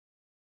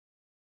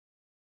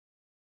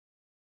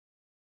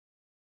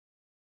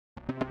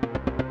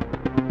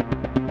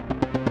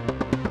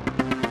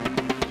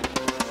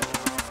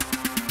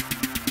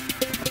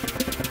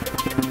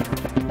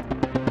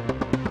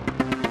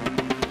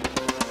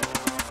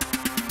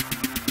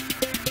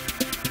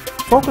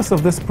focus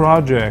of this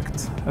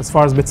project, as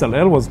far as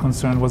Bezalel was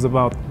concerned, was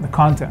about the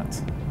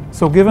content.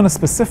 So given a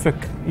specific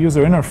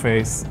user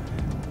interface,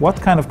 what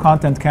kind of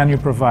content can you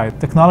provide?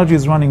 Technology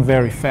is running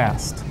very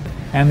fast,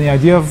 and the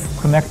idea of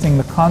connecting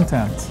the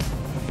content,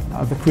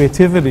 the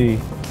creativity,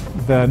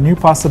 the new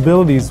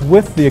possibilities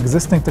with the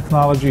existing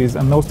technologies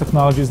and those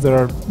technologies that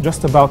are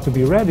just about to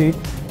be ready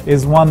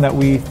is one that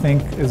we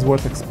think is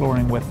worth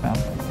exploring with them.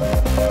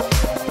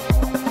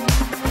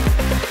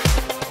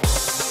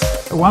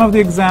 One of the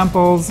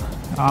examples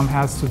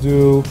has to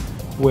do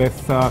with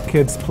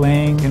kids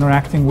playing,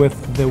 interacting with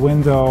the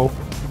window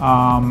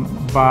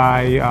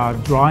by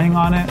drawing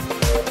on it.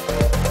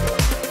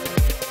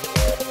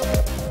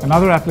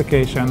 Another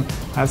application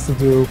has to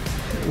do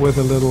with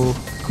a little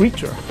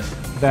creature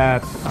that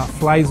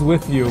flies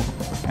with you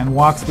and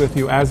walks with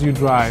you as you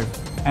drive,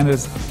 and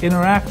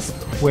interacts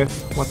with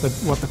what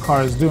the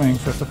car is doing.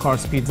 So if the car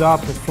speeds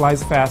up, it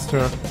flies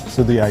faster.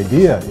 So the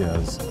idea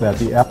is that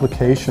the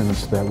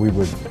applications that we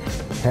would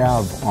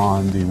have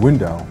on the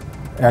window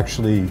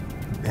actually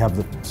have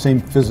the same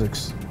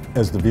physics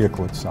as the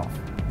vehicle itself.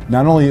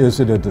 Not only is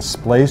it a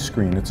display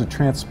screen, it's a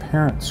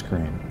transparent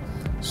screen.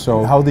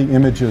 So how the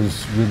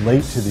images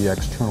relate to the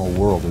external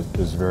world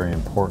is very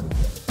important.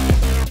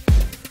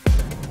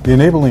 The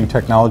enabling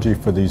technology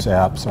for these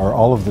apps are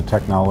all of the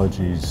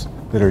technologies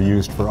that are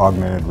used for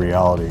augmented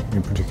reality,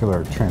 in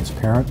particular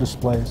transparent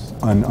displays,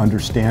 and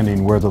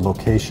understanding where the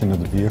location of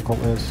the vehicle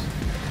is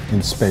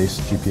in space,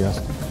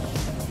 GPS.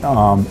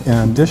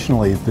 And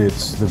additionally,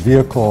 it's the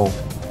vehicle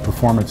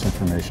performance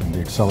information, the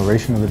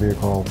acceleration of the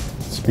vehicle,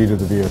 speed of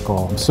the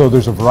vehicle. So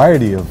there's a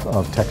variety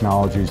of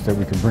technologies that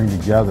we can bring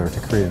together to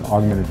create an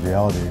augmented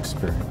reality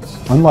experience.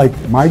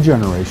 Unlike my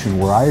generation,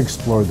 where I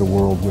explored the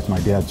world with my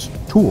dad's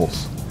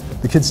tools,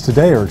 the kids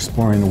today are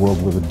exploring the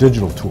world with a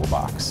digital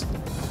toolbox.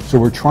 So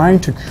we're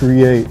trying to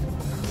create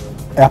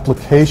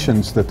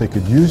applications that they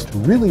could use to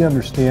really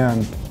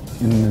understand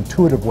in an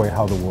intuitive way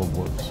how the world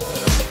works.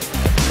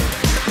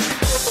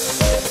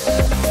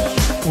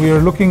 We are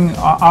looking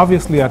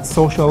obviously at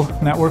social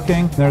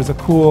networking. There's a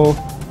cool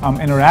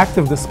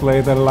interactive display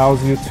that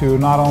allows you to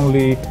not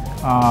only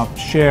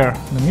share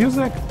the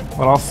music,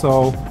 but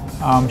also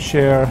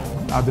share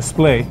a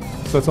display.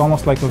 So it's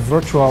almost like a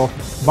virtual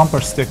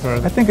bumper sticker.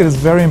 I think it is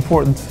very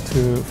important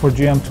for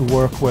GM to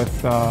work with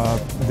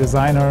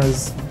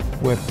designers,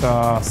 with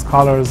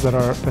scholars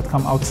that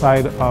come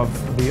outside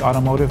of the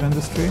automotive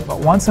industry. But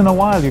once in a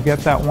while you get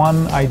that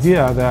one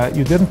idea that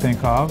you didn't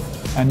think of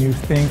and you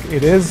think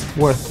it is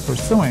worth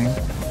pursuing,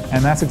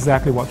 and that's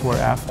exactly what we're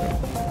after.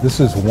 This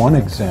is one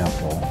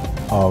example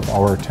of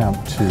our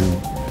attempt to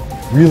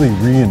really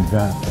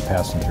reinvent the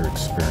passenger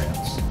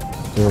experience.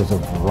 There's a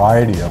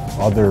variety of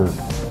other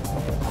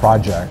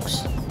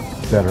projects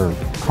that are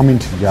coming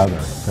together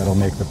that'll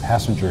make the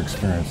passenger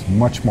experience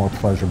much more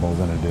pleasurable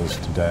than it is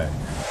today.